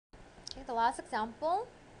Okay, the last example,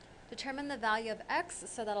 determine the value of x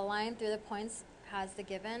so that a line through the points has the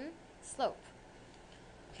given slope.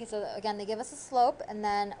 Okay, so again, they give us a slope, and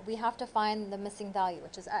then we have to find the missing value,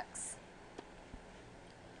 which is x.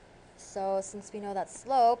 So since we know that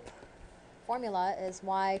slope formula is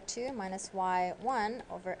y2 minus y1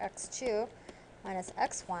 over x2 minus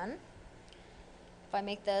x1, if I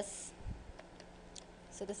make this,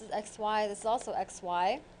 so this is xy, this is also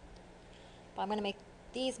xy, but I'm going to make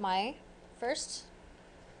these my first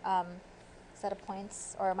set of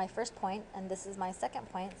points, or my first point, and this is my second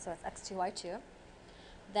point, so it's x2, y2.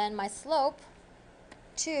 Then my slope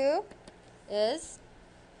 2 is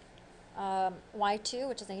y2,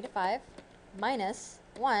 which is negative 5, minus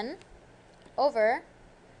 1 over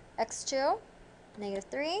x2, negative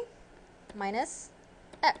 3, minus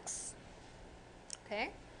x. Okay?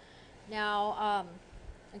 Now,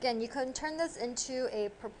 again, you can turn this into a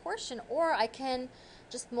proportion, or I can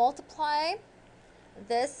just multiply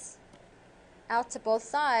this out to both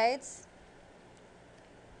sides.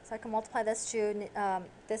 So I can multiply this to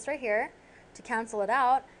this right here to cancel it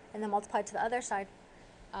out, and then multiply to the other side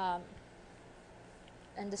and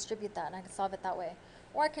distribute that, and I can solve it that way.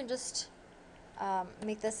 Or I can just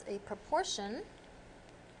make this a proportion.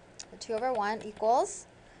 The 2 over 1 equals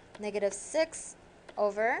negative 6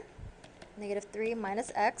 over negative 3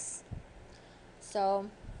 minus x. So,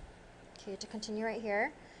 okay, to continue right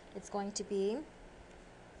here, it's going to be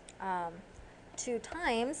 2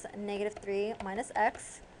 times negative 3 minus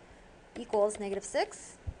x equals negative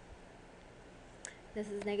 6. This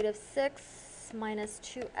is negative 6 minus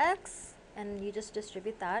 2x, and you just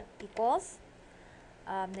distribute that, equals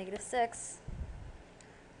negative 6,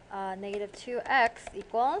 negative 2x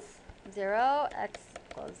equals 0, x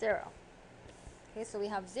equals 0. Okay, so we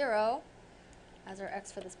have 0 as our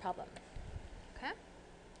x for this problem. Okay?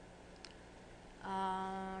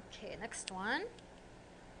 Okay, next one.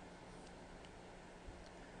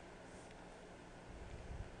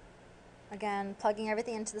 Again, plugging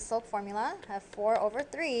everything into the slope formula, I have 4 over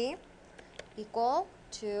 3 equal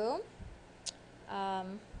to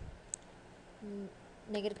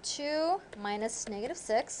negative 2 minus negative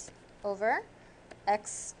 6 over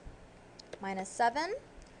x minus 7.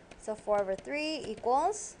 So 4 over 3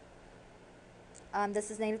 equals,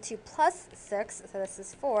 this is negative 2 plus 6, so this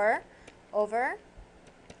is 4 over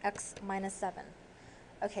x minus 7.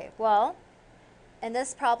 Okay, well, in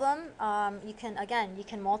this problem, you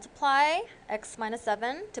can multiply x minus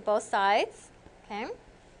 7 to both sides, okay,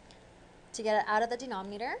 to get it out of the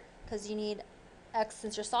denominator, because you need x,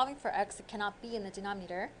 since you're solving for x, it cannot be in the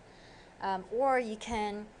denominator. Or you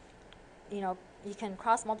can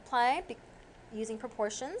cross multiply using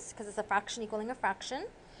proportions, because it's a fraction equaling a fraction.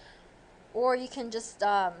 Or you can just,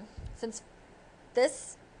 since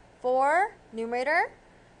this 4 numerator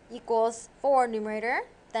equals 4 numerator,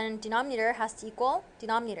 then denominator has to equal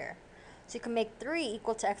denominator. So you can make 3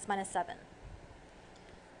 equal to x minus 7.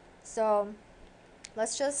 So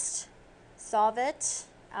let's just solve it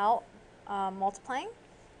out multiplying.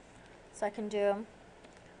 So I can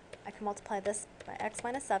multiply this by x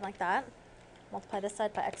minus 7 like that. Multiply this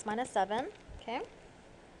side by x minus 7. Okay.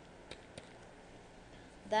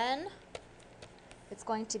 Then it's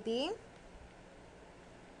going to be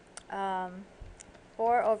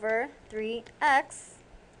 4 over 3x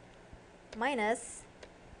minus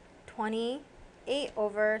 28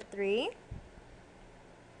 over 3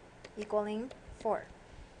 equaling 4.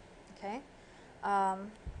 Okay.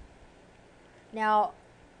 Now,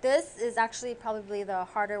 this is actually probably the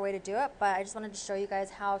harder way to do it, but I just wanted to show you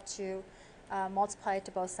guys how to multiply it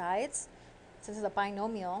to both sides. Since it's a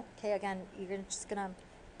binomial, okay, again, you're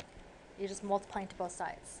just multiplying to both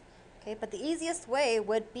sides. Okay, but the easiest way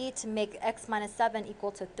would be to make x minus 7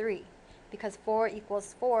 equal to 3, because 4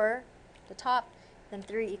 equals 4 at the top, then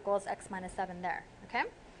 3 equals x minus 7 there. Okay,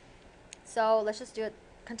 so let's just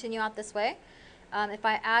continue out this way. If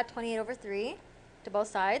I add 28 over 3 to both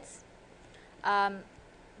sides,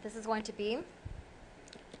 this is going to be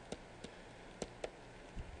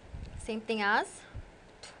same thing as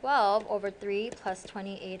 12 over 3 plus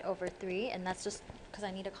 28 over 3, and that's just because I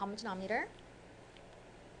need a common denominator,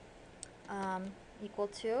 equal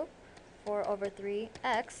to 4 over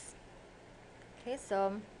 3x. Okay,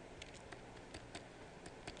 so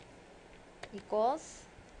equals,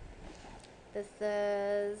 this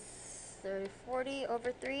is 40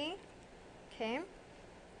 over 3. Okay.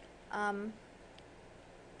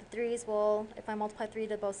 The 3's will, if I multiply 3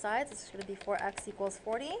 to both sides, it's going to be 4x equals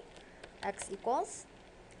 40, x equals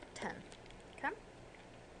 10. Okay.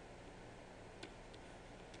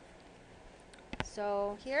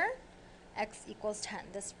 So here, x equals 10,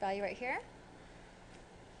 this value right here.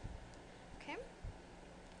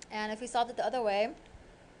 And if we solved it the other way,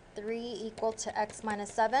 3 equal to x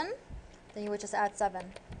minus 7, then you would just add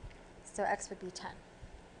 7. So x would be 10.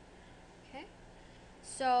 Okay,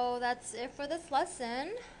 so that's it for this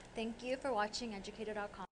lesson. Thank you for watching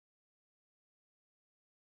Educator.com.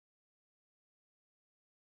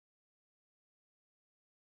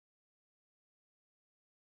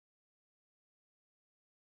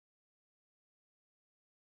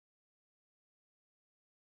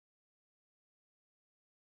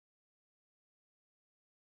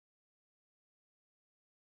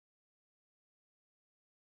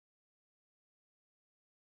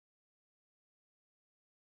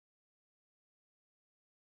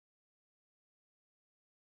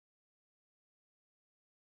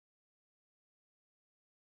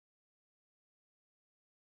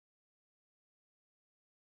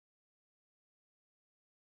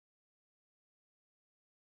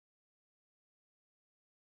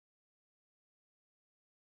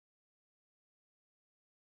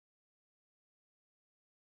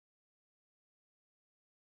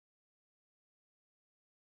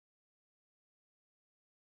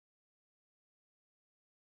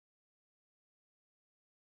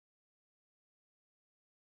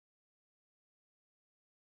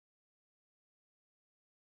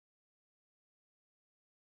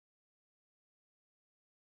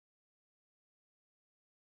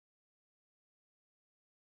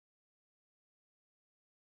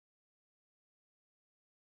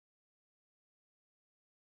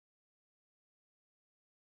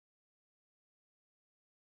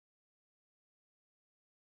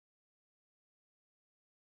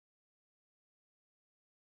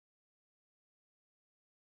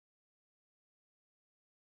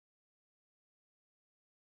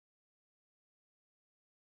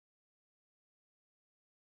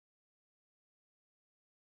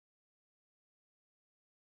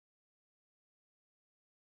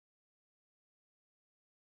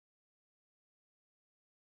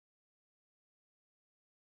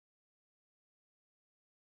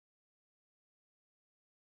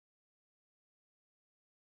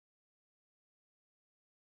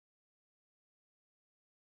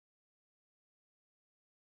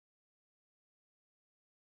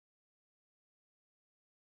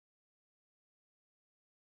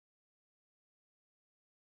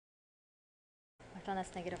 I've done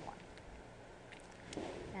this -1.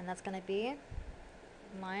 And that's going to be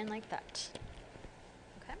line like that.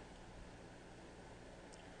 Okay.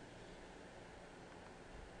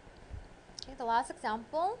 Okay, the last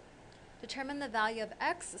example. Determine the value of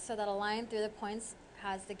x so that a line through the points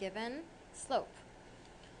has the given slope.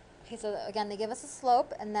 Okay, so again, they give us a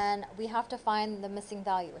slope, and then we have to find the missing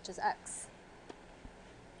value, which is x.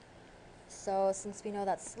 So since we know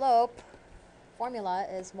that slope formula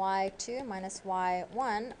is y2 minus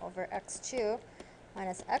y1 over x2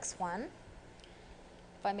 minus x1,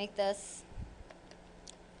 if I make this,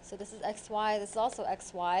 so this is xy, this is also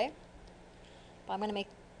xy, but I'm going to make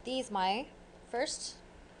these my first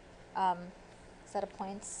set of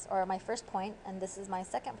points, or my first point, and this is my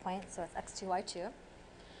second point, so it's x2, y2.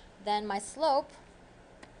 Then my slope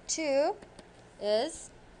 2 is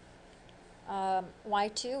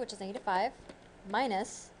y2, which is -5,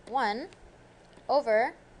 minus 1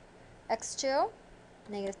 over x2,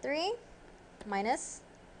 -3, minus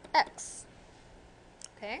x.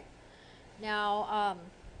 Okay? Now,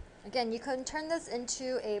 again, you can turn this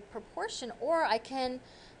into a proportion, or I can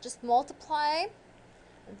just multiply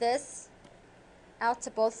this out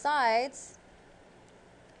to both sides.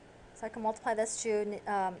 So I can multiply this to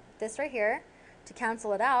this right here to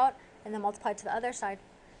cancel it out, and then multiply to the other side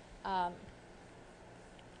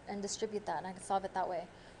and distribute that, and I can solve it that way.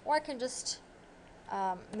 Or I can just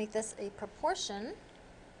make this a proportion.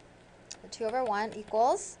 The 2 over 1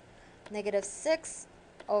 equals -6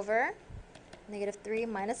 over -3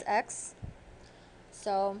 minus x.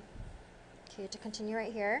 So, okay, to continue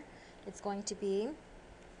right here, it's going to be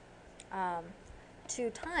 2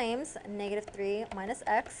 times -3 minus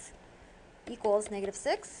x equals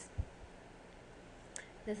 -6.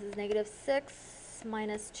 This is -6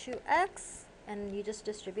 minus 2x, and you just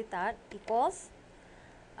distribute that, equals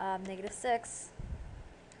 -6,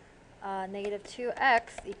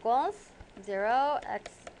 -2x equals 0,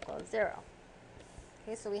 x equals 0.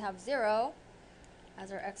 Okay, so we have 0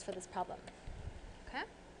 as our x for this problem. Okay?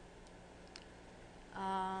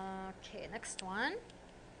 Okay, next one.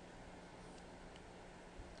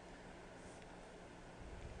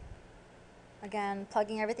 Again,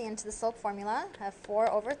 plugging everything into the slope formula, I have 4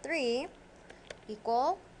 over 3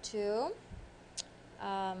 equal to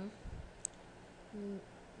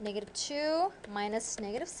 -2 minus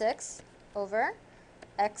 -6 over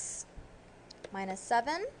x minus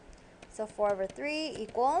 7 So 4 over 3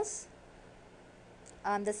 equals,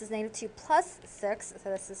 this is negative 2 plus 6, so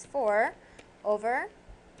this is 4 over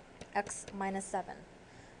x minus 7.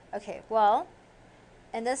 Okay, well,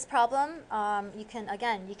 in this problem, you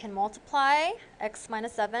can multiply x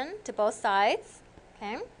minus 7 to both sides,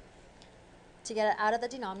 okay, to get it out of the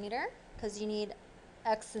denominator, because you need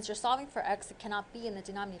x, since you're solving for x, it cannot be in the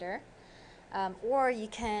denominator. Or you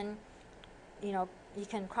can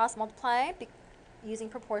cross multiply using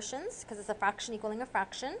proportions, because it's a fraction equaling a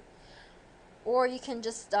fraction. Or you can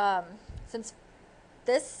just, since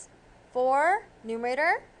this 4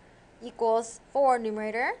 numerator equals 4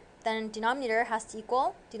 numerator, then denominator has to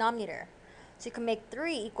equal denominator. So you can make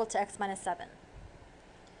 3 equal to x minus 7.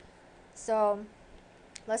 So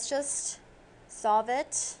let's just solve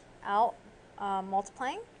it out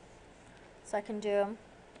multiplying. So I can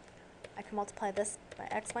multiply this by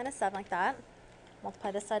x minus 7 like that.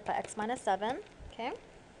 Multiply this side by x minus 7. Okay.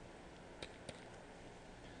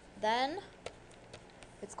 Then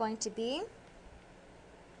it's going to be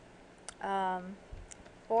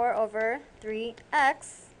 4 over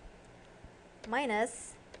 3x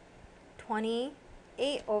minus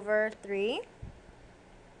 28 over 3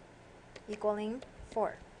 equaling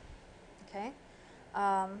 4. Okay.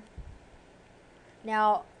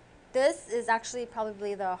 Now, this is actually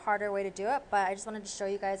probably the harder way to do it, but I just wanted to show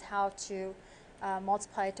you guys how to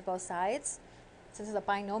multiply it to both sides. Since it's a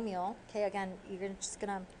binomial, okay, again, you're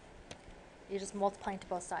just multiplying to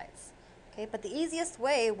both sides. Okay, but the easiest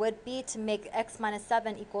way would be to make x minus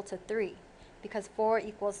 7 equal to 3, because 4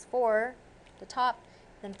 equals 4, the top,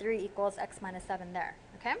 then 3 equals x minus 7 there.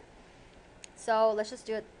 Okay, so let's just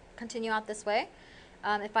continue out this way.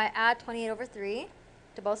 If I add 28 over 3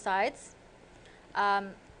 to both sides,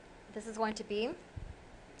 this is going to be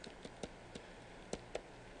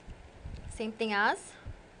same thing as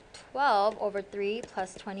 12 over 3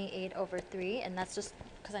 plus 28 over 3, and that's just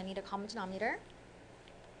because I need a common denominator,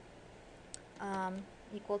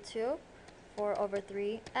 equal to 4 over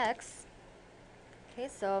 3x. Okay,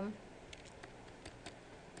 so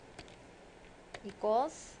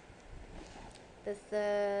equals, this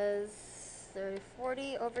is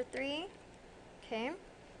 40 over 3. Okay.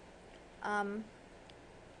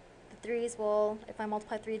 The 3's will, if I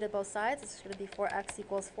multiply 3 to both sides, it's going to be 4x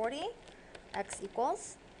equals 40, x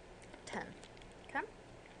equals 10. Okay.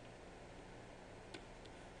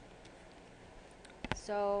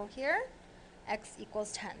 So here, x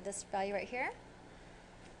equals 10, this value right here.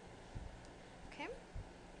 Okay.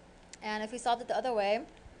 And if we solved it the other way,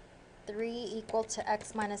 3 equal to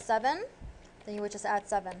x minus 7, then you would just add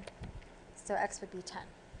 7. So x would be 10.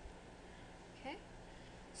 Okay.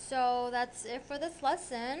 So that's it for this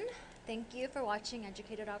lesson. Thank you for watching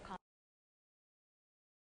Educator.com.